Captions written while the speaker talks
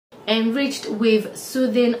enriched with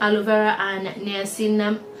soothing aloe vera and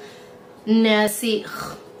niacinamide.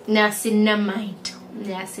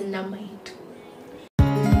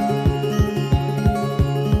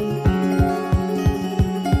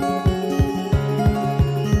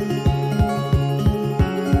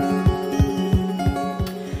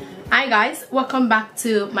 Hi guys, welcome back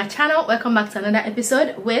to my channel. Welcome back to another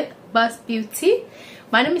episode with Bosbeauty.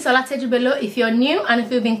 My name is 𝒄𝒉𝒂𝒏𝒏𝒆𝒍 if you're new, and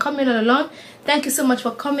if you've been coming all along, thank you so much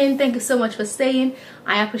for coming. Thank you so much for staying.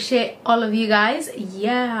 I appreciate all of you guys.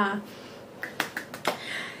 Yeah,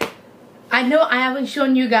 I know I haven't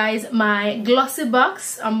shown you guys my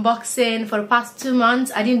Glossybox unboxing for the past 2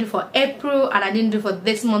 months. I didn't do for April and I didn't do for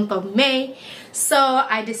this month of May, so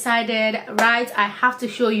I decided, right, I have to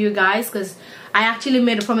show you guys, because I actually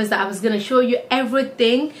made a promise that I was going to show you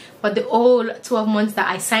everything for the whole 12 months that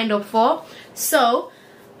I signed up for. So,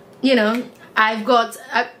 you know, I've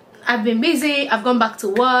been busy, I've gone back to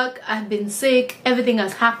work, I've been sick, everything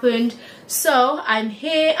has happened. So I'm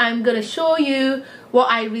here, I'm going to show you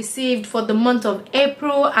what I received for the month of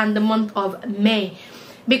April and the month of May.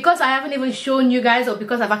 Because I haven't even shown you guys, or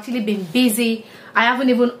because I've actually been busy, I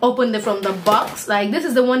haven't even opened it from the box. Like, this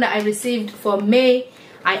is the one that I received for May.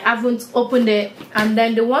 I haven't opened it, and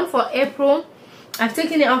then the one for April, I've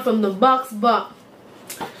taken it out from the box, but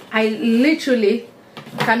I literally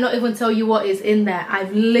cannot even tell you what is in there.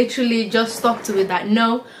 I've literally just stuck to it that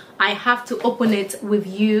no, I have to open it with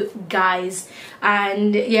you guys.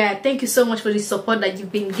 And yeah, thank you so much for the support that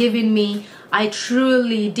you've been giving me. I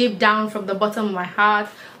truly, deep down from the bottom of my heart,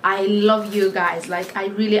 I love you guys. Like, I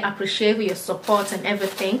really appreciate your support and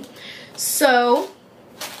everything. So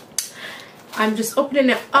I'm just opening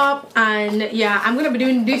it up, and yeah, I'm gonna be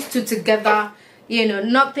doing these two together. You know,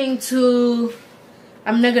 nothing too,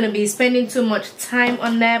 I'm not gonna be spending too much time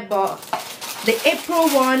on there. But the April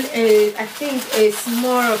one is, I think, it's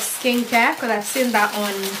more of skincare, because I've seen that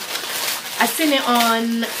on, I've seen it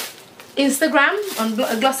on Instagram, on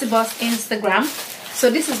Glossybox Instagram. So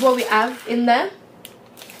this is what we have in there.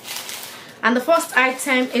 And the first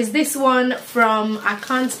item is this one from, I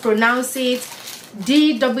can't pronounce it,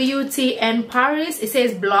 DWTN Paris. It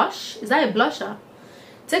says blush. Is that a blusher?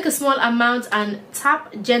 Take a small amount and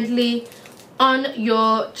tap gently on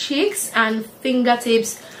your cheeks and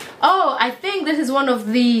fingertips. Oh, I think this is one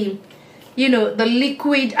of the, you know, the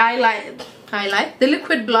liquid highlight, the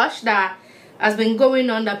liquid blush that has been going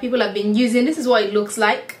on, that people have been using. This is what it looks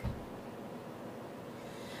like.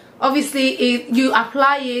 Obviously, you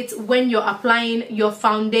apply it when you're applying your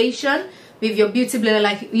foundation with your beauty blender,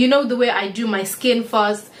 like, you know, the way I do my skin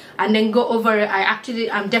first and then go over it.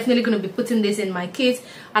 I'm definitely going to be putting this in my kit,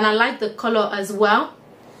 and I like the color as well.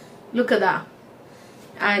 Look at that.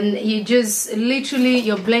 And you just literally,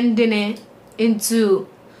 you're blending it into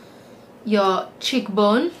your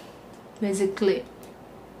cheekbone, basically.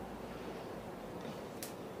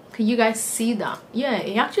 Can you guys see that? Yeah,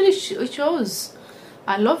 it actually shows.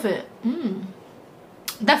 I love it.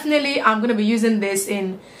 Definitely, I'm going to be using this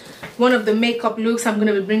in one of the makeup looks I'm going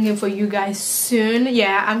to be bringing for you guys soon.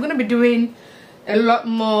 Yeah, I'm going to be doing a lot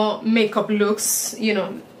more makeup looks, you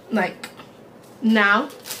know, like now.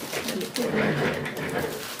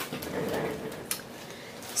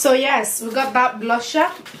 So yes, we got that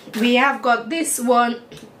blusher. We have got this one.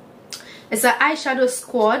 It's an eyeshadow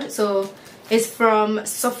squad. So it's from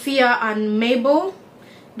Sophia and Mabel,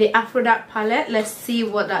 the Aphrodite palette. Let's see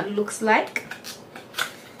what that looks like.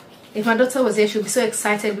 If my daughter was here, she'd be so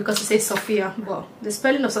excited because it says Sophia, but the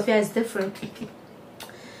spelling of Sophia is different.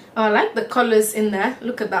 Oh, I like the colors in there.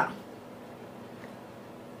 Look at that.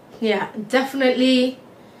 Yeah, definitely.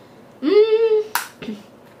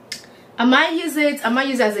 I might use it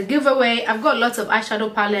as a giveaway. I've got lots of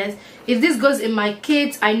eyeshadow palettes. If this goes in my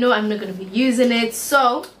kit, I know I'm not going to be using it.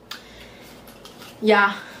 So,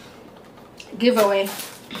 yeah, giveaway.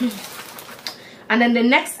 And then the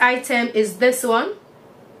next item is this one.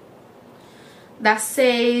 That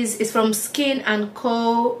says it's from Skin &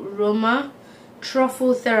 Co. Roma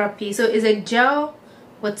Truffle Therapy. So it's a gel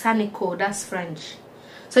botanical. That's French.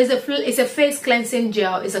 So it's a face cleansing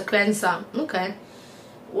gel. It's a cleanser. Okay.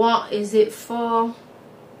 What is it for?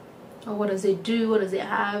 Or what does it do? What does it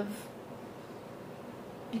have?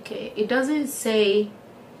 Okay. It doesn't say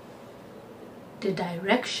the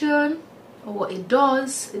direction or what it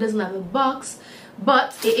does. It doesn't have a box.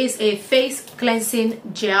 But it is a face cleansing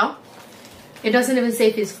gel. It doesn't even say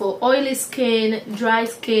if it's for oily skin, dry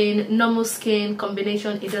skin, normal skin,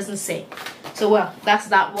 combination. It doesn't say. So, well, that's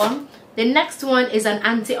that one. The next one is an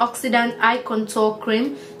antioxidant eye contour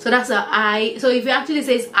cream. So that's an eye. So if it actually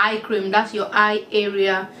says eye cream, that's your eye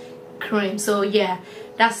area cream. So yeah,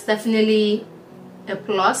 that's definitely a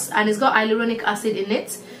plus, and it's got hyaluronic acid in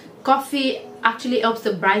it. Coffee actually helps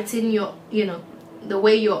to brighten your, you know, the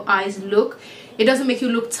way your eyes look. It doesn't make you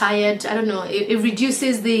look tired. I don't know, it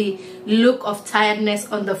reduces the look of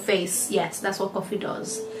tiredness on the face. Yes, that's what coffee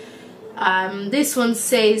does. This one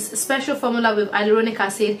says special formula with hyaluronic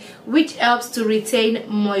acid, which helps to retain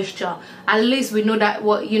moisture. At least we know that,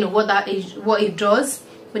 what, you know, what that is, what it does.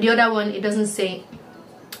 But the other one, it doesn't say.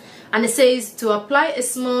 And it says to apply a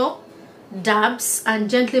small dabs and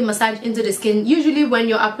gently massage into the skin. Usually when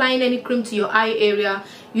you're applying any cream to your eye area,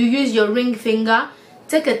 you use your ring finger,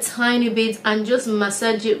 take a tiny bit and just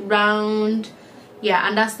massage it round. Yeah,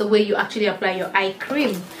 and that's the way you actually apply your eye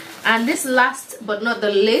cream. And this last but not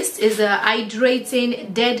the least is a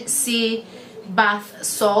hydrating Dead Sea bath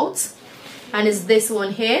salt, and it's this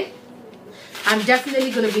one here. I'm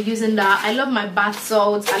definitely going to be using that. I love my bath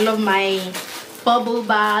salts. I love my bubble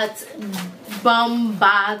bath, bomb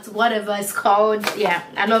bath, whatever it's called. Yeah,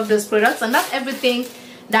 I love those products. And that's everything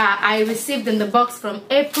that I received in the box from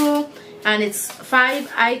April, and it's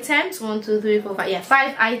 5 items. 1, 2, 3, 4, 5. Yeah,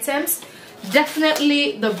 5 items.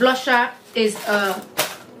 Definitely the blusher is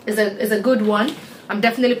a good one. I'm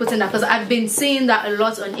definitely putting that because I've been seeing that a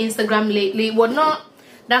lot on Instagram lately. Well, not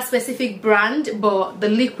that specific brand, but the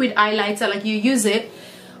liquid highlighter, like you use it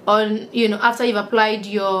on, you know, after you've applied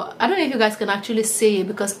your, I don't know if you guys can actually see it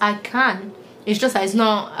because I can. It's just that it's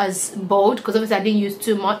not as bold because obviously I didn't use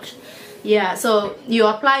too much. Yeah, so you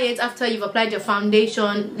apply it after you've applied your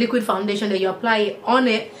foundation, liquid foundation, that you apply it on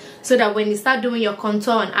it, so that when you start doing your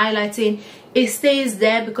contour and highlighting, it stays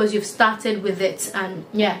there because you've started with it. And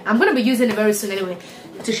yeah, I'm going to be using it very soon anyway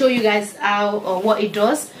to show you guys how or what it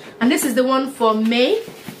does. And this is the one for May.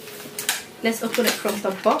 Let's open it from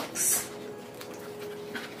the box.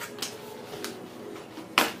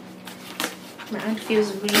 My hand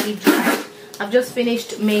feels really dry. I've just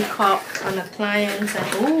finished makeup on a client, and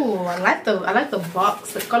oh, I like the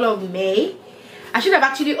box, the color of May. I should have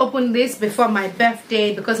actually opened this before my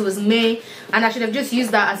birthday because it was May, and I should have just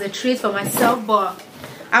used that as a treat for myself, but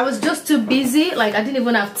I was just too busy. Like, I didn't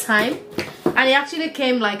even have time. And it actually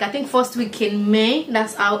came, like, I think first week in May.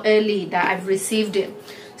 That's how early that I've received it.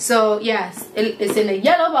 So yes, it's in a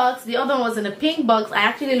yellow box. The other one was in a pink box. I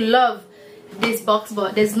actually love this box,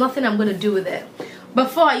 but there's nothing I'm gonna do with it.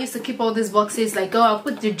 Before, I used to keep all these boxes, like, oh, I'll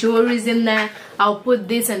put the jewelries in there, I'll put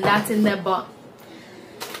this and that in there, but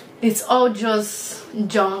it's all just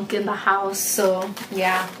junk in the house. So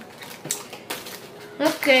yeah,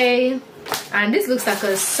 okay. And this looks like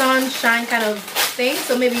a sunshine kind of thing,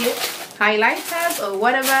 so maybe highlighters or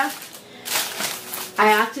whatever. I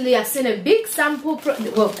actually have seen a big sample,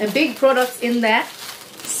 a big product in there.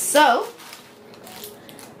 So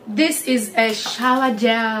this is a shower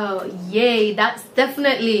gel. Yay, that's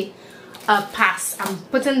definitely a pass. I'm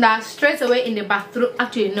putting that straight away in the bathroom.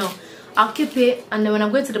 Actually, no, I'll keep it, and then when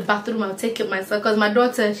I'm going to the bathroom, I'll take it myself, because my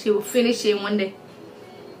daughter, she will finish it one day.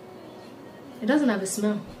 It doesn't have a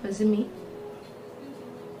smell. Is it me?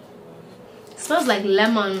 It smells like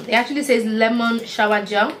lemon. It actually says lemon shower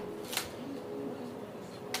gel.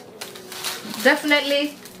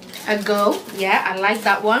 Definitely a go. Yeah, I like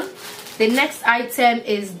that one. The next item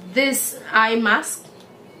is this eye mask,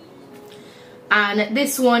 and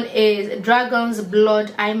this one is Dragon's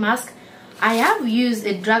Blood eye mask. I have used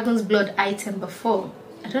a Dragon's Blood item before.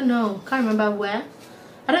 I don't know, can't remember where.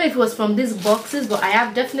 I don't know if it was from these boxes, but I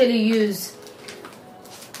have definitely used,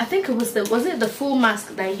 I think it was the full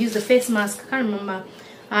mask that I used, the face mask, I can't remember.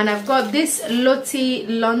 And I've got this Lottie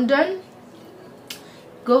London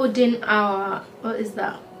Golden Hour. What is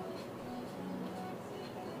that?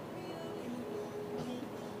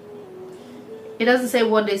 It doesn't say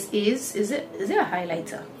what this is. Is it a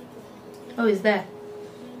highlighter? Oh, it's there.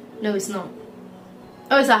 No, it's not.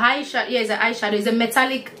 Oh, it's a eyeshadow. Yeah, it's an eyeshadow. It's a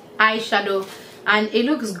metallic eyeshadow, and it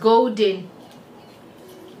looks golden.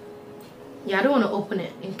 Yeah, I don't want to open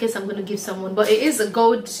it in case I'm going to give someone, but it is a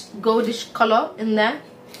goldish color in there.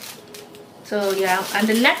 So yeah, and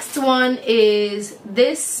the next one is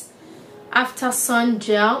this After Sun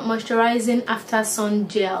Gel, moisturizing After Sun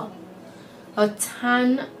Gel. A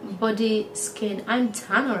tan body skin. I'm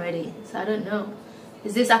tan already, so I don't know.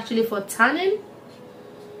 Is this actually for tanning?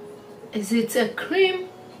 Is it a cream?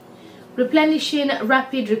 Replenishing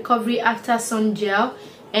rapid recovery After Sun Gel,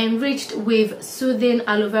 enriched with soothing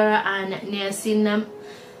aloe vera and niacinamide,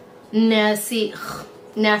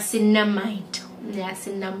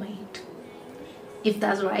 if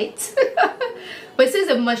that's right. But it says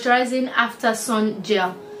a moisturizing After Sun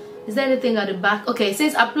Gel. Is there anything at the back? Okay, it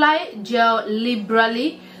says apply gel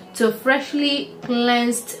liberally to freshly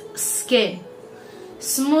cleansed skin.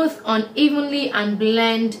 Smooth unevenly and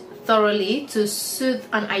blend thoroughly to soothe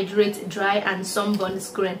and hydrate dry and sunburned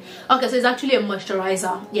skin. Okay, so it's actually a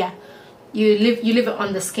moisturizer. Yeah, you leave it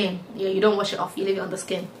on the skin. Yeah, you don't wash it off, you leave it on the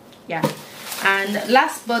skin. Yeah. And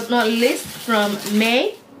last but not least from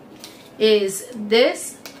May is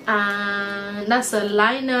this, and that's a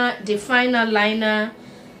liner, definer liner,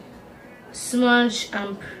 smudge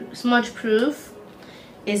proof.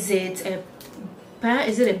 Is it a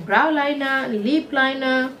brow liner, lip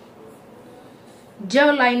liner,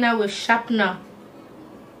 gel liner with sharpener?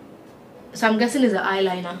 So I'm guessing it's an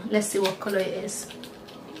eyeliner. Let's see what color it is.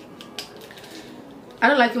 I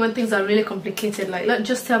don't like it when things are really complicated. Like,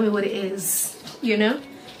 just tell me what it is, you know.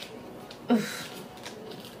 Oof.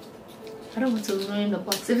 I don't want to ruin the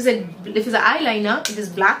box. If it's an eyeliner, if it's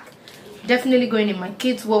black, definitely going in my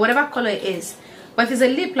kids, well, whatever color it is. But if it's a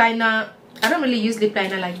lip liner, I don't really use lip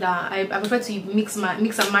liner like that. I prefer to mix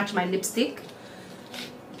and match my lipstick.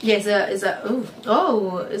 Yeah, it's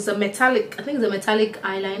a metallic. I think it's a metallic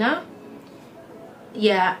eyeliner.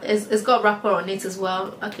 Yeah, it's got wrapper on it as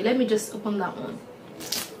well. Okay, let me just open that one.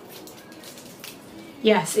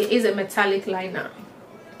 Yes, it is a metallic liner.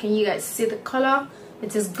 Can you guys see the color?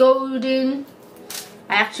 It is golden.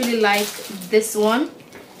 I actually like this one.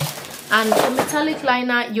 And the metallic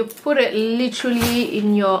liner, you put it literally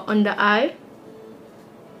in your under eye.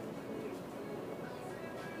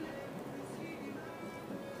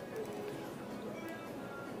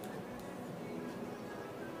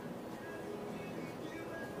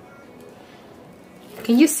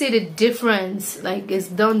 Can you see the difference? Like, it's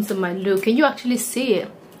done to my look. Can you actually see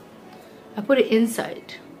it? I put it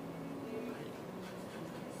inside.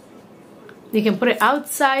 You can put it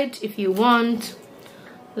outside if you want,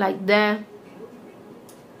 like there.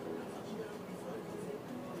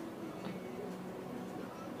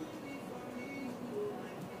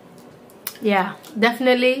 Yeah,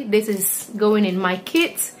 definitely this is going in my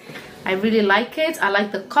kit. I really like it. I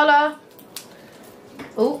like the color.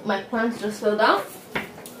 Oh, my plants just fell down.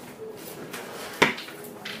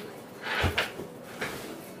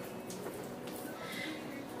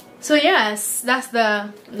 So yes, that's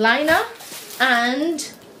the liner,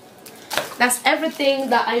 and that's everything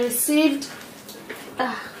that I received.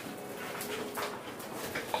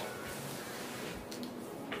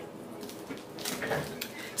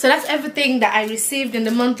 So that's everything that I received in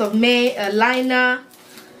the month of May. A liner,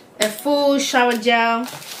 a full shower gel,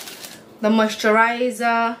 the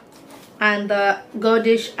moisturizer, and the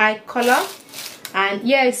goldish eye color. And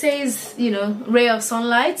yeah, it says, you know, ray of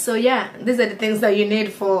sunlight. So yeah, these are the things that you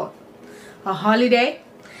need for a holiday.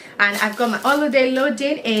 And I've got my holiday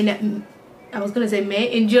loading in, I was gonna say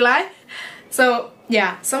May, in July. So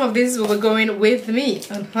yeah, some of these will be going with me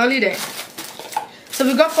on holiday. So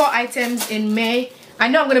we got 4 items in May. I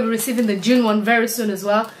know I'm gonna be receiving the June one very soon as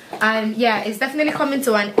well. And yeah, it's definitely coming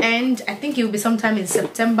to an end. I think it will be sometime in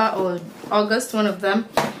September or August, one of them.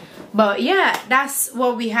 But yeah, that's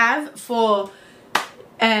what we have for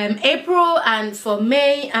April and for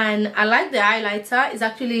May. And I like the highlighter. It's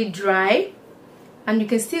actually dry and you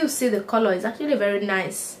can still see the color. It's actually very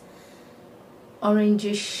nice,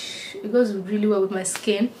 orangish. It goes really well with my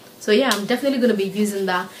skin. So yeah, I'm definitely going to be using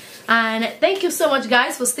that. And thank you so much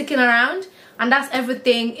guys for sticking around. And that's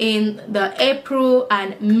everything in the April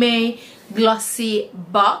and May glossy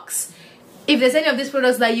box. If there's any of these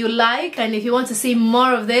products that you like and if you want to see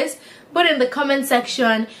more of this, put it in the comment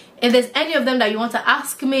section. If there's any of them that you want to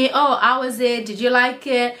ask me, oh, how was it? Did you like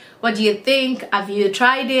it? What do you think? Have you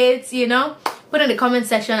tried it? You know, put it in the comment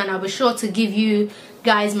section and I'll be sure to give you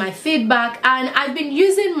guys my feedback. And I've been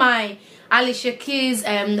using my Alicia Keys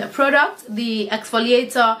product, the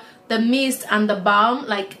exfoliator, the mist and the balm,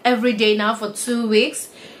 like every day now for 2 weeks.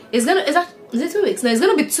 Is it 2 weeks? No, it's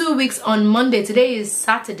gonna be 2 weeks on Monday. Today is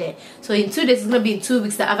Saturday, so in 2 days it's gonna be 2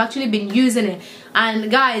 weeks that I've actually been using it. And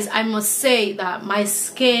guys, I must say that my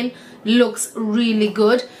skin looks really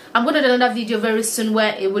good. I'm gonna do another video very soon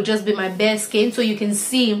where it will just be my bare skin so you can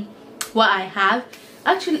see what I have.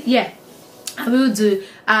 Actually, yeah, I will do.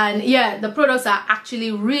 And yeah, the products are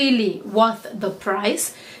actually really worth the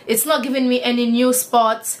price. It's not giving me any new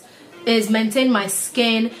spots. Is maintain my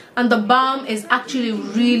skin, and the balm is actually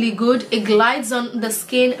really good. It glides on the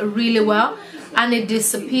skin really well and it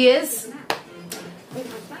disappears.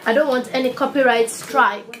 I don't want any copyright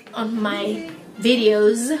strike on my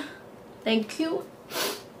videos. Thank you.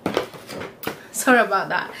 Sorry about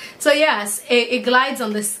that. So yes, it glides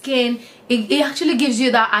on the skin. It actually gives you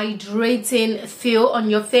that hydrating feel on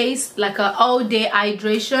your face, like an all-day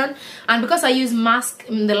hydration. And because I use mask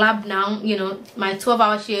in the lab now, you know, my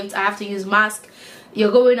 12-hour shift, I have to use mask.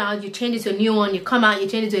 you're going out, you change it to a new one, you come out, you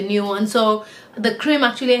change it to a new one. So the cream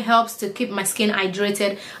actually helps to keep my skin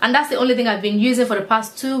hydrated, and that's the only thing I've been using for the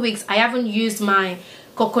past 2 weeks. I haven't used my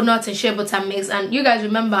coconut and shea butter mix, and you guys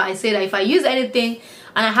remember I said that if I use anything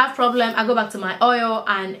and I have problem, I go back to my oil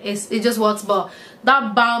and it just works. But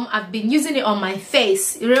that balm, I've been using it on my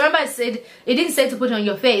face. You remember I said it didn't say to put it on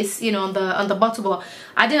your face, you know, on the bottle, but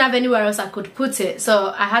I didn't have anywhere else I could put it,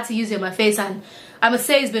 so I had to use it on my face, and I must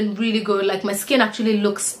say it's been really good. Like, my skin actually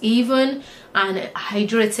looks even and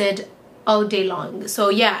hydrated all day long. So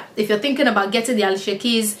yeah, if you're thinking about getting the Alicia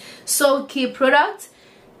Keys So Key product,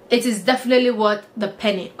 it is definitely worth the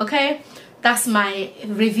penny. Okay, that's my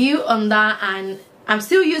review on that, and I'm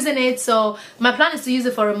still using it. So my plan is to use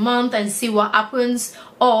it for a month and see what happens,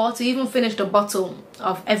 or to even finish the bottle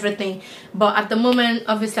of everything. But at the moment,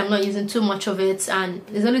 obviously, I'm not using too much of it, and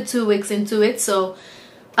it's only 2 weeks into it, so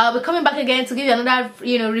I'll be coming back again to give you another,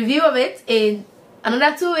 you know, review of it in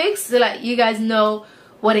another 2 weeks, so like you guys know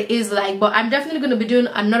what it is like. But I'm definitely going to be doing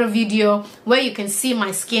another video where you can see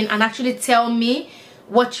my skin and actually tell me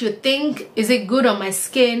what you think. Is it good on my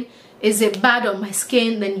skin? Is it bad on my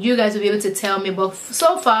skin? Then you guys will be able to tell me. But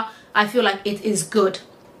so far, I feel like it is good.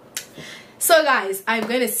 So guys, I'm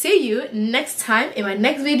going to see you next time in my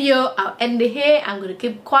next video. I'll end it here. I'm going to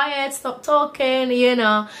keep quiet, stop talking, you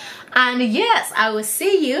know. And yes, I will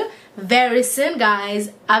see you very soon,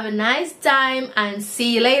 guys. Have a nice time and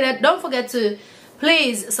see you later. Don't forget to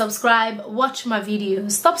please subscribe, watch my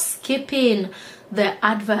videos, stop skipping the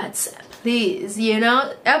adverts, please, you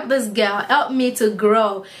know. Help this girl, help me to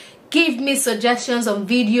grow. Give me suggestions on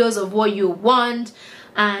videos of what you want.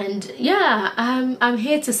 And yeah, I'm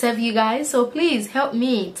here to serve you guys, so please help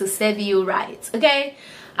me to serve you right. Okay,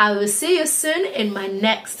 I will see you soon in my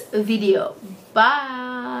next video.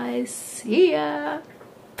 Bye, see ya.